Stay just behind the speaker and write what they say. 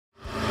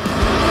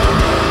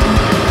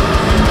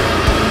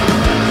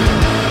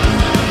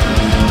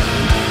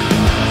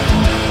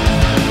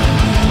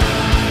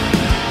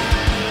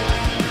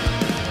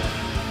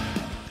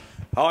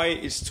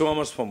it's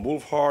Tuomas from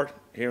Wolfheart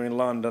here in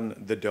London,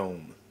 the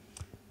Dome.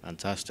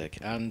 Fantastic.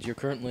 And you're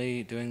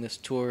currently doing this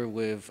tour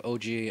with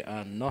OG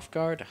and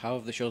Nofgard. How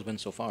have the shows been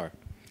so far?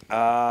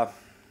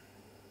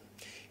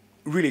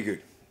 Really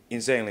good,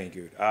 insanely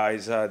good.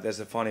 There's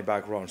a funny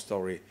background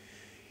story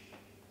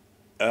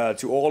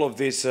to all of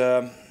this.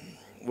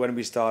 When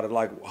we started,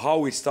 like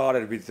how it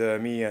started with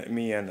me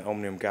and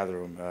Omnium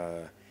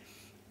Gatherum.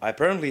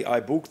 Apparently, I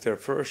booked their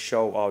first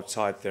show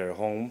outside their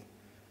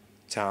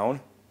hometown.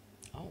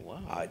 Oh,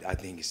 wow. I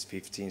think it's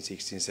 15,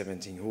 16,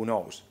 17, who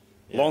knows?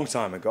 Yeah. Long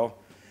time ago.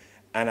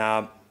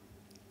 And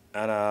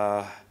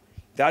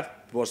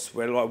that was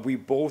where we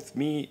both,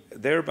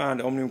 their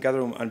band, Omnium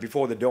Gatherum, and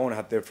Before the Dawn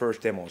had their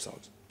first demos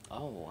out.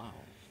 Oh, wow.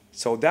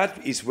 So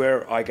that is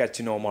where I got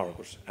to know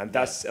Markus. And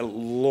that's a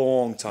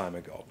long time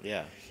ago.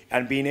 Yeah.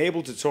 And being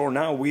able to tour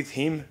now with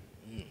him,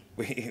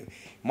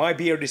 my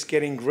beard is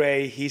getting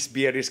gray, his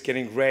beard is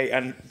getting gray,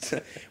 and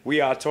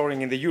we are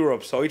touring in the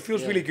Europe. So it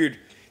feels really good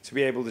to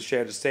be able to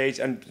share the stage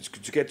and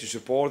to get to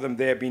support them.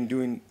 They have been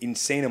doing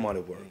insane amount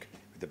of work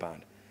with the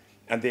band.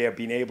 And they have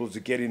been able to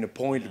get in a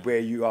point where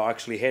you are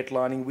actually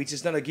headlining, which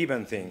is not a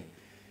given thing.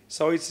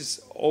 So it's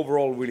just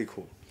overall really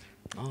cool.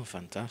 Oh,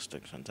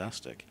 fantastic,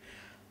 fantastic.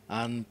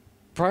 And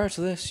prior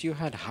to this, you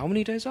had how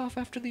many days off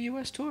after the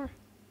US tour?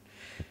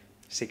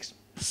 6.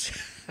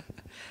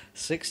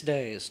 6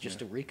 days just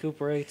to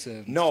recuperate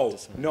and No,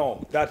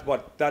 that's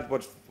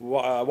what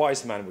a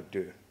wise man would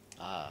do.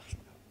 Ah.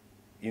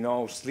 You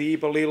know,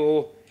 sleep a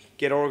little,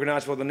 get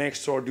organized for the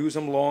next tour, do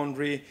some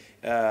laundry.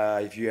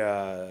 If you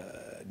are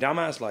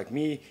dumbass like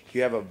me,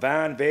 you have a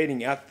van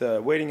waiting at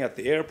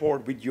the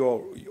airport with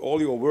all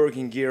your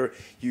working gear.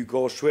 You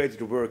go straight to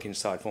the working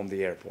site from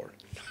the airport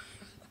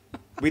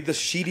with the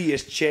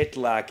shittiest jet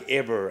lag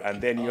ever,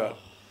 and then you.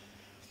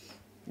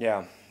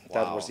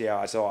 That was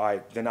So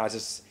I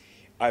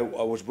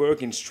was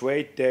working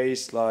straight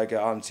days like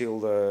until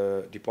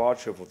the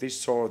departure for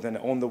this tour. Then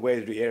on the way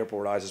to the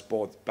airport, I just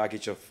bought a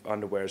package of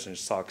underwears and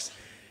socks.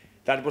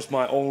 That was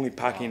my only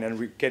packing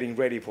and getting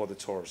ready for the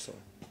tour. So.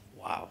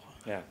 Wow.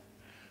 Yeah.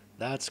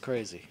 That's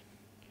crazy.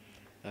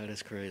 That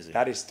is crazy.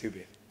 That is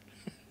stupid.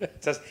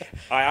 Just,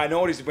 I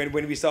noticed when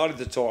we started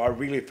the tour, I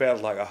really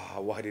felt like,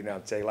 why didn't I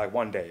take like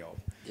 1 day off?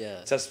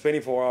 Yeah. Just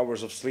 24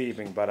 hours of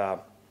sleeping, but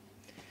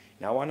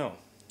now I know.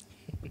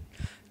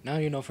 Now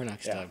you know for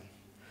next time.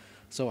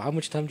 So how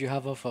much time do you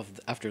have off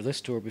after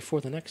this tour before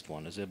the next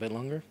one? Is it a bit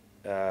longer?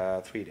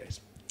 3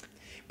 days.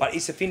 But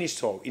it's a Finnish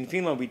tour. In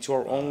Finland, we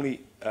tour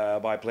only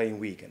by playing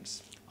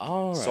weekends.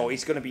 All right. So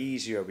it's going to be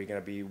easier. We're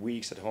going to be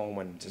weeks at home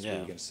and just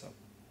weekends. So.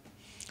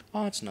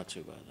 Oh, it's not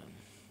too bad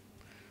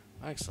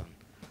then. Excellent.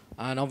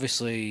 And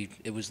obviously,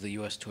 it was the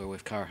US tour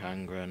with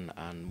Karhangren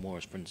and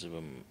Morris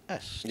Principum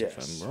Est, if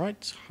I'm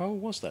right. How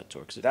was that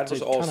tour? Because it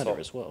was also Canada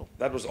as well.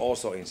 That was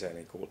also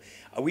insanely cool.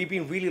 We've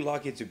been really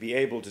lucky to be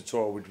able to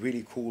tour with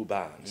really cool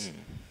bands.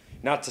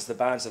 Not just the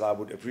bands that I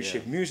would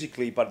appreciate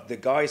musically, but the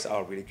guys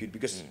are really good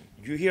because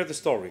you hear the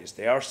stories.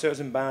 There are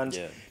certain bands,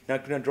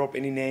 not going to drop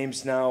any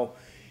names now,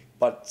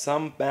 but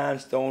some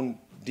bands don't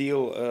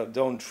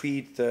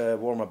treat the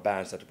warm-up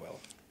bands that well.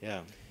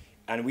 Yeah.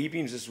 And we've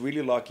been just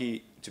really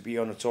lucky to be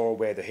on a tour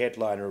where the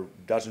headliner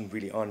doesn't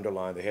really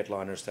underline the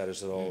headliner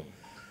status at all.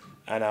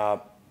 And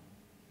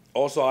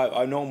also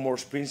I know more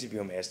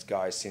Principium Est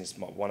guys since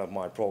one of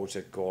my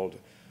projects called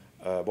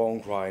Bone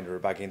Grinder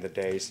back in the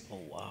days. Oh,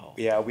 wow.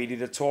 Yeah, we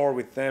did a tour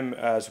with them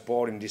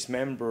supporting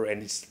Dismember,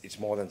 and it's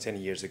more than 10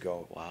 years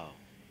ago. Wow.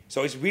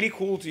 So it's really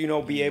cool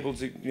to be able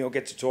to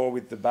get to tour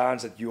with the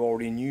bands that you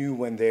already knew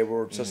when they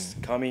were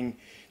just coming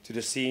to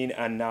the scene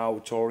and now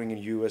touring in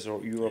US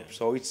or Europe.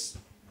 So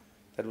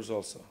that was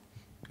also.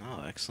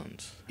 Oh,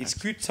 excellent. It's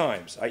good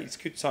times. It's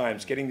good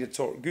times getting the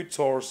good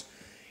tours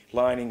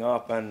lining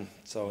up, and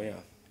so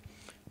yeah.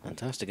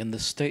 Fantastic. And the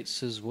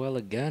States as well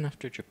again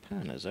after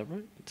Japan, is that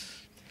right?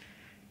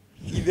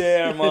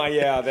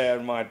 There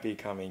might be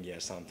coming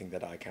something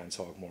that I can't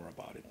talk more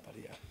about it, but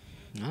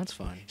No, that's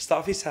fine.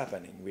 Stuff is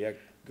happening. We are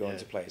going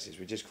to places,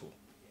 which is cool.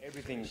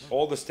 Everything,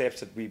 all the steps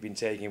that we've been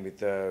taking with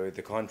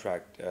the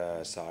contract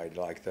side,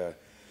 like the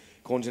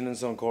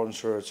Continental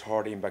Concerts,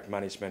 Hard Impact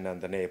Management, and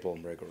the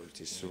Napalm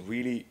Records, is a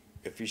really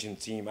efficient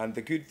team. And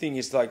the good thing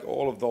is, like,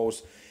 all of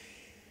those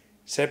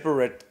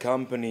separate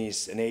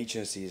companies and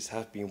agencies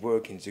have been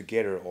working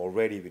together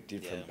already with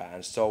different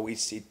bands. So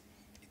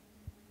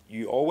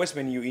you always,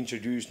 when you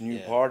introduce new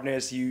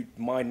partners, you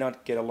might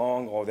not get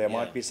along, or there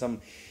might be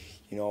some,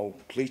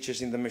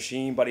 glitches in the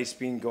machine, but it's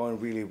been going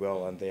really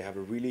well, and they have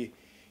a really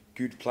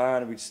good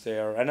plan, which they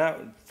are. And now,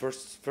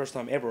 first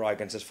time ever, I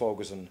can just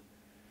focus on.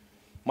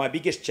 My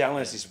biggest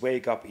challenge is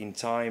wake up in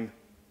time,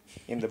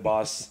 in the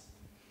bus,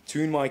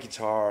 tune my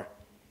guitar,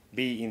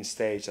 be in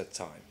stage at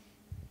time.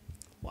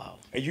 Wow.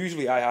 And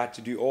usually I had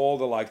to do all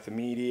the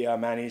media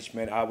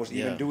management. I was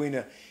even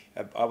doing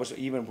I was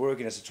even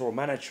working as a tour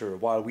manager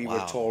while we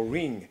were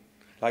touring.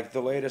 Like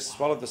the latest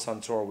Swallow the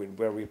Sun tour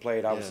where we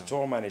played, I was a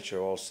tour manager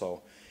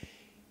also.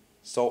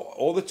 So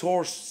all the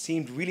tours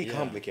seemed really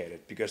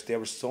complicated because there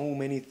were so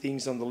many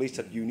things on the list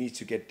that you need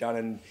to get done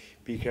and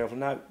be careful.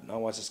 Now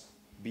I just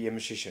be a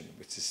musician,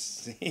 which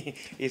is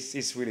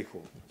it's really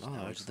cool.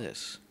 Oh, it's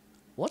this.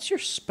 What's your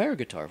spare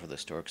guitar for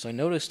this tour? Because I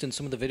noticed in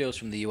some of the videos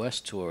from the US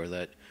tour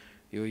that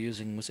you were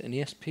using, was it an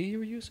ESP you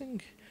were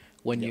using?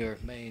 When your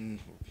main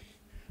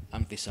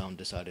amphi sound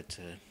decided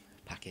to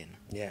pack in.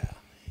 Yeah.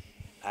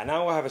 And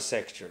now I have a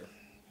sector.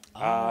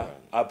 Right.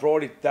 I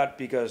brought it that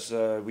because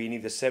we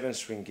need a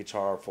 7-string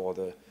guitar for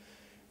the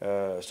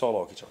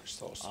solo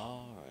guitarist also.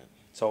 All right.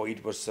 So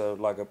it was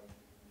like a...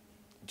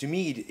 To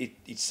me,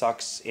 it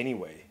sucks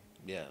anyway.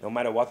 Yeah. No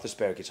matter what the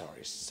spare guitar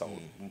is. So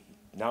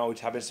now it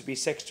happens to be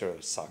sector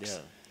that sucks.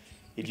 Yeah.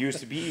 It used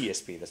to be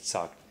ESP that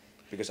sucked.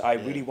 Because I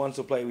really want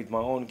to play with my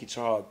own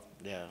guitar.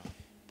 Yeah.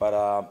 But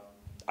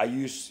I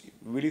use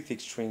really thick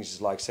strings,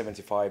 like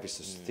 75 is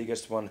the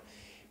thickest one.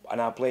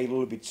 And I play a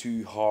little bit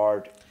too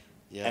hard.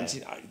 Yeah. And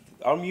see,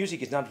 our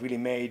music is not really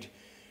made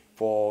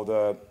for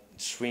the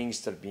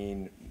strings that are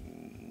being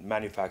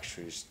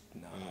manufactured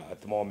at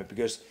the moment,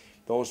 because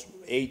those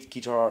 8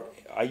 guitar,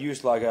 I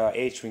use like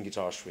 8-string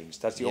guitar strings.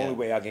 That's the only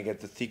way I can get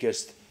the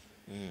thickest,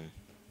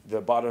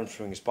 the bottom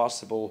strings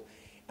possible,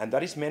 and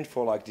that is meant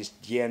for like this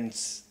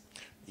dance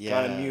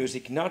kind of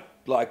music, not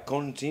like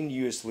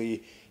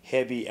continuously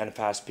heavy and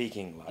fast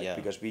picking, like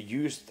because we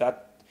use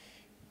that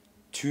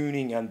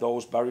tuning and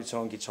those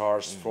baritone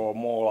guitars for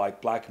more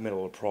like black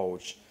metal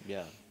approach.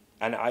 Yeah.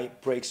 And I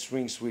break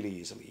strings really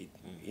easily.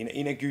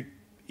 In a good,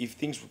 if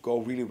things go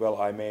really well,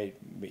 I may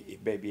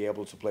be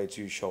able to play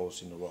 2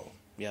 shows in a row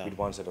with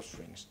one set of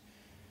strings.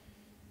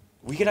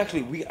 We can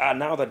actually,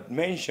 now that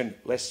mentioned,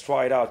 let's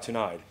try it out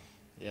tonight.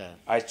 Yeah.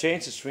 I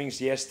changed the strings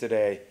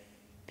yesterday,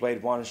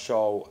 played 1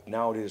 show,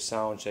 now did a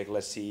sound check.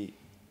 Let's see,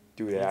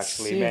 do they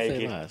actually make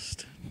it?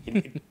 Last.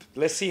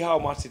 Let's see how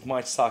much it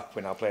might suck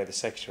when I play the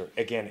sector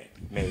again,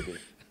 maybe.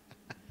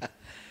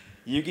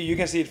 You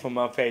can see it from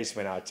my face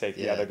when I take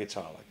the other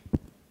guitar.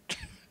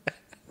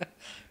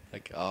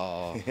 Like,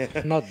 oh,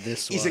 not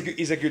this one.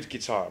 It's a good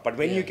guitar, but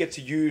when you get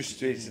to use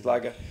to it, it's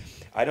like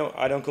I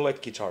don't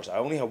collect guitars. I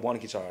only have 1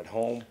 guitar at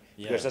home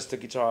because that's the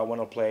guitar I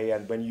want to play.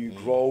 And when you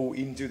grow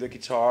into the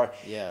guitar,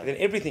 then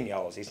everything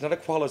else, it's not a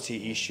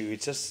quality issue.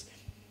 It's just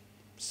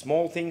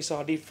small things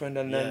are different,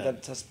 and then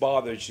that just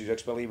bothers you,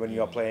 especially when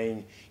you are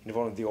playing in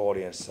front of the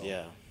audience. So.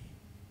 Yeah.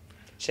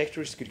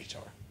 Sector is good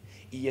guitar.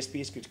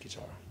 ESP is good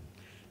guitar.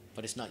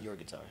 But it's not your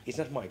guitar. It's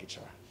not my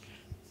guitar.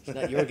 It's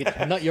not your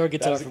guitar. Not your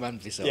guitar from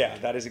Amphi. Yeah,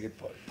 that is a good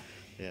point.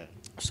 Yeah.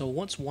 So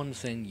what's one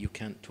thing you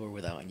can't tour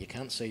without, and you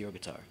can't say your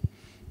guitar?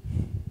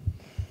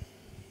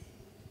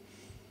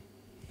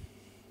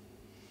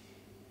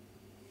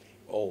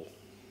 Oh,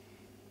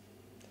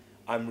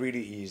 I'm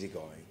really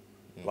easygoing,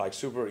 like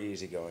super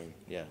easygoing.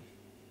 Yeah.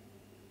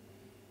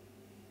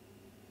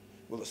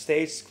 Well, the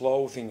stage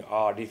clothing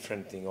are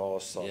different thing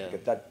also,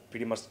 because that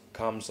pretty much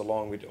comes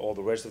along with all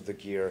the rest of the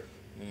gear.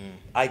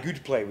 I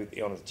could play with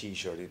on a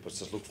t-shirt, it would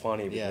just look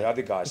funny when the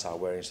other guys are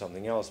wearing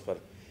something else, but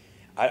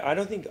I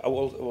don't think I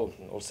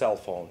will cell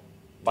phone,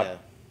 but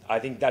I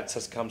think that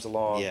just comes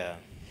along. Yeah.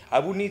 I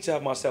would need to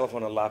have my cell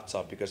phone and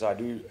laptop because I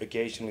do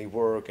occasionally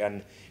work,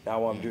 and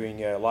now I'm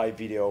doing a live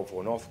video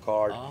for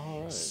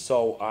Northcard,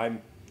 so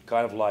I'm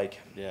kind of like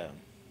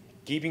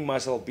keeping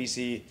myself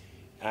busy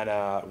and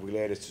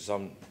related to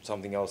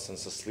something else than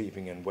just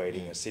sleeping and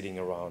waiting and sitting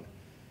around.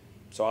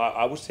 So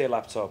I would say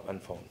laptop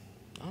and phone.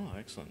 Oh,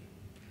 excellent.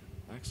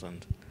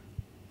 Excellent.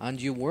 And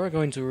you were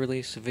going to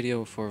release a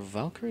video for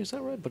Valkyrie, is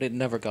that right? But it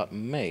never got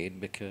made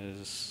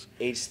because...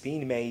 It's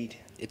been made.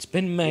 It's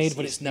been made,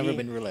 but it's never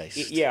been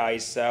released.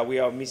 We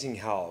are missing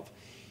half.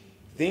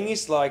 Thing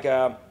is, like,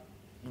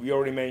 we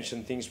already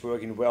mentioned things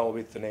working well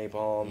with the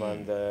Napalm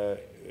and the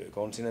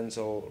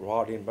Continental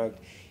Hard Impact.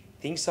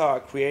 Things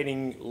are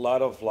creating a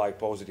lot of like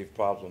positive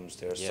problems.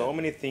 There are so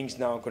many things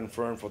now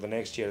confirmed for the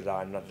next year that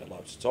I'm not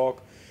allowed to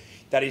talk.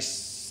 That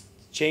is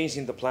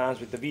changing the plans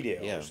with the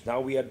videos.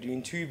 Now we are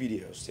doing 2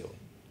 videos still.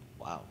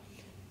 Wow.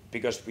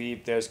 Because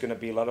there's going to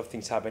be a lot of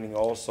things happening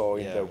also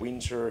in the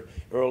winter,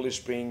 early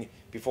spring,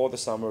 before the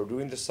summer,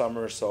 during the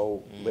summer.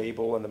 So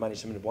label and the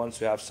management wants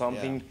to have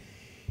something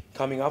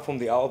coming up from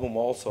the album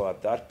also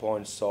at that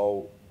point.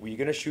 So we're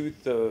going to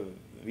shoot the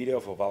video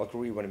for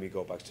Valkyrie when we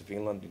go back to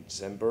Finland in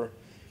December.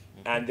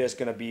 And there's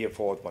going to be a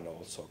 4th one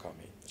also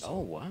coming. So. Oh,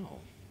 wow.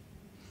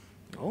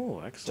 Oh,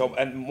 excellent. So,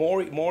 and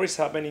more is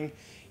happening.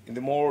 The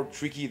more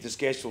tricky the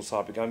schedules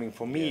are becoming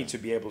for me to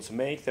be able to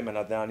make them, and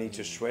I need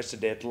to stress the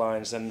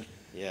deadlines, and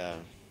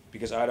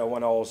because I don't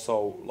want to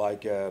also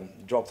like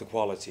drop the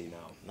quality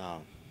now.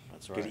 No,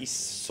 that's right. Because it's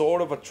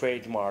sort of a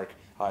trademark,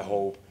 I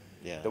hope.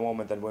 The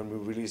moment that when we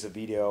release a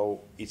video,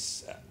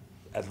 it's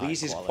at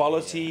least it's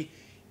quality.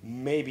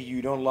 Maybe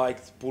you don't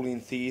like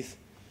pulling teeth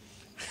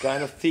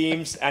kind of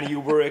themes, and you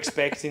were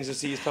expecting to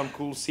see some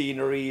cool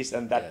sceneries,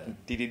 and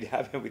that didn't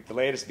happen with the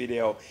latest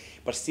video.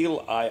 But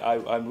still,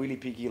 I'm really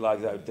picky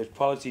like that. The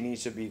quality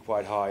needs to be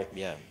quite high.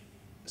 Yeah.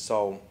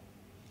 So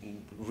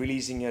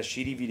releasing a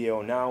shitty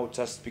video now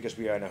just because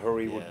we are in a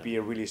hurry would be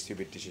a really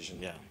stupid decision.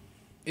 Yeah.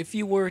 If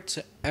you were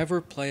to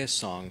ever play a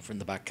song from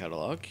the back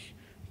catalogue,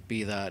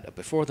 be that a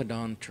Before the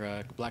Dawn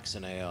track, Black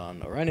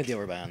Neon, or any of the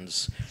other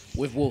bands,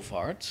 with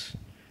Wolfheart,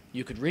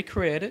 you could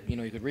recreate it. You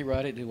know, you could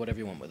rewrite it, do whatever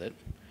you want with it.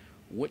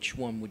 Which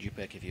one would you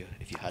pick if you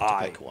had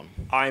to pick one?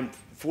 I'm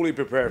fully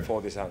prepared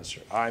for this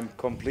answer. I'm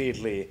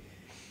completely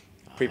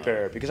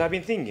prepared because I've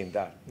been thinking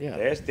that.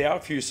 Yeah. There are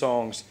a few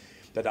songs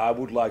that I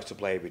would like to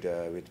play with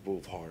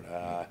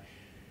Wolfheart.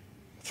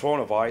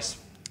 Throne of Ice.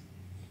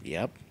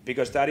 Yep.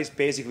 Because that is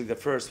basically the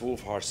first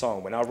Wolfheart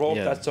song. When I wrote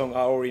that song, I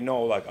already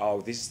know like,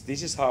 oh, this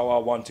is how I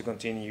want to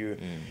continue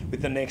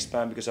with the next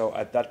band. Because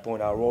at that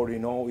point, I already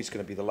know it's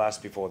going to be the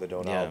last Before the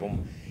Dawn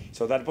album.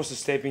 So that was the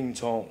stepping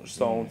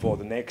stone for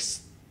the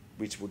next,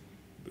 which would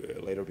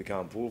later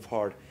become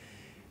Wolfheart.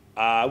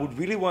 I would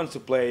really want to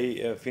play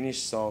a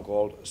Finnish song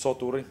called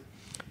Soturi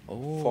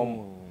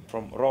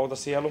from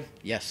Rautasielu.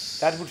 Yes.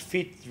 That would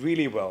fit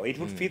really well. It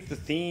would fit the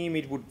theme.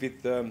 It would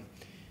fit the.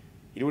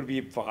 It would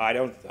be. I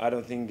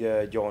don't think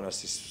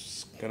Jonas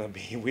is gonna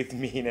be with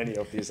me in any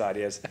of these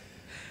ideas.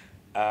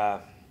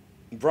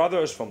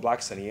 Brothers from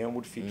Black Sun Neon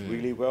would fit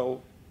really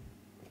well.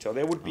 So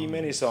there would be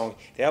many songs.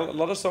 There are a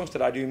lot of songs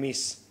that I do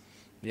miss.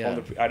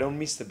 Yeah. I don't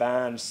miss the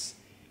bands.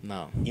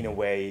 No. In a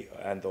way,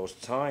 and those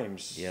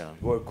times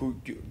were cool.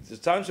 The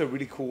times are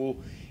really cool.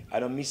 I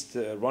don't miss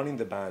running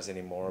the bands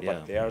anymore,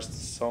 but there are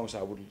songs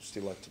I would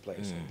still like to play.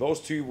 So those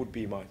two would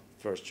be my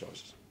first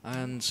choices.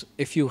 And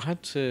if you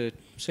had to,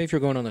 say if you're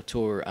going on a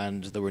tour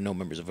and there were no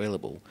members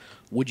available,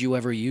 would you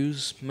ever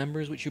use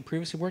members which you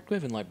previously worked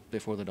with in like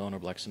Before the Dawn or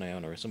Black Sun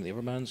Neon or some of the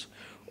other bands?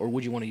 Or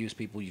would you want to use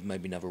people you've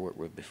maybe never worked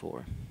with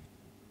before?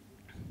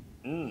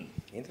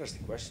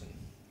 Interesting question.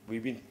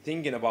 We've been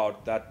thinking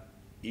about that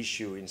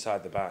issue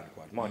inside the band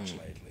quite much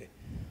lately.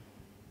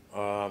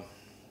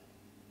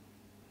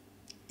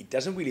 It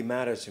doesn't really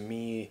matter to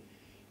me,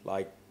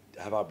 like,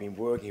 have I been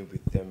working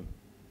with them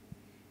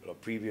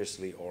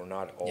previously or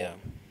not? Or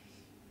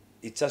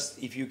it's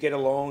just if you get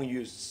along,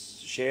 you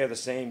share the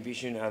same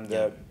vision, and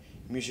the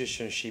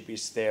musicianship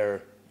is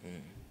there.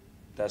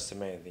 That's the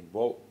main thing.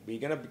 Well, we're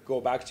gonna go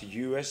back to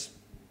US,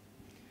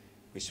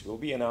 which will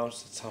be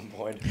announced at some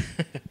point,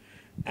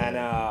 and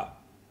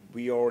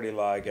we already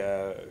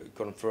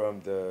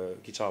confirmed the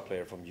guitar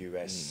player from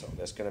US. So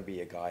there's gonna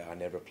be a guy I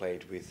never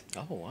played with.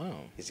 Oh wow!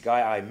 It's a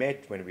guy I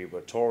met when we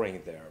were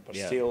touring there, but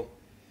still.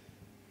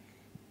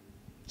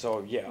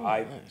 So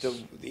nice.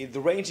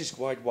 The range is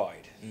quite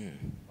wide.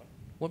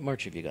 What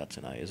merch have you got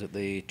tonight? Is it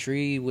the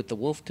tree with the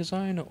wolf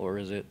design, or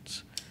is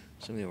it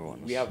some of the other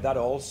ones? We have that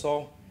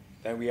also.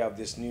 Then we have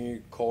this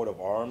new coat of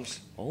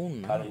arms. Oh,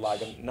 nice. Kind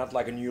of not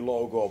like a new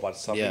logo, but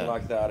something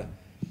like that.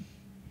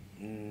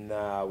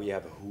 Now we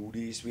have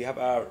hoodies. We have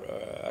our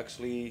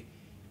actually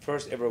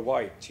first ever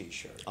white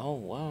T-shirt. Oh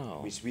wow!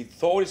 Which we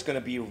thought it's gonna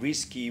be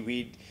risky.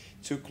 We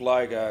took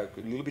like a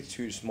little bit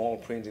too small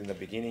print in the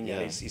beginning,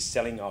 and it's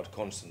selling out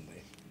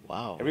constantly.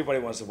 Wow! Everybody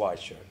wants a white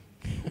shirt.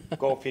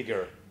 Go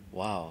figure.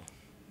 Wow!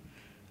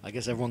 I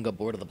guess everyone got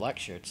bored of the black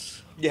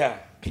shirts. Yeah.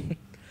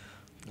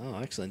 Oh,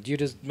 excellent. Do you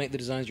just make the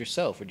designs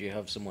yourself, or do you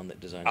have someone that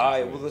designs?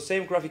 Well, the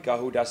same graphic guy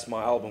who does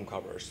my album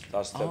covers.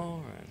 That's the.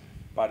 Oh, right.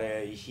 But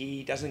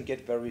he doesn't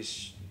get very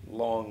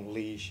long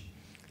leash.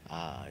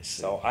 Ah, I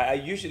see. So I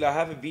usually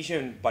have a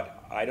vision,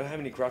 but I don't have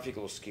any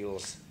graphical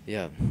skills.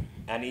 Yeah.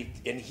 And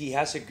he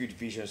has a good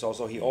vision,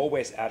 so he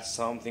always adds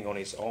something on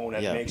his own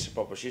and makes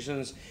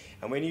propositions.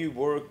 And when you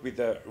work with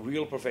the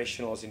real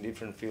professionals in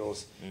different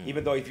fields,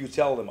 even though if you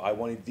tell them I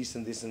wanted this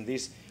and this and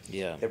this,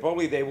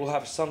 they will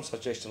have some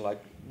suggestion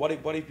like what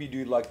if we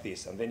do it like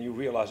this, and then you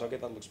realize okay,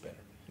 that looks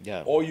better.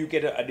 Yeah. Or you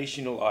get an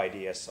additional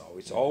idea. So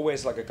it's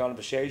always like a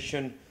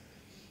conversation.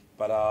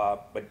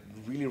 But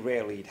really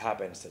rarely it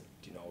happens that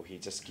he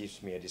just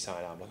gives me a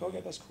design. I'm like, okay,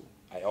 that's cool.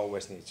 I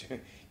always need to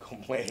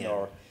complain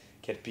or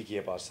get picky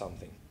about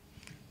something.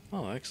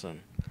 Oh,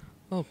 excellent.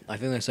 Well, I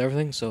think that's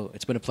everything. So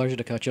it's been a pleasure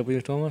to catch up with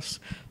you, Tuomas.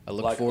 I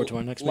look forward to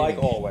our next meeting.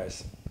 Like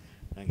always.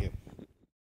 Thank you.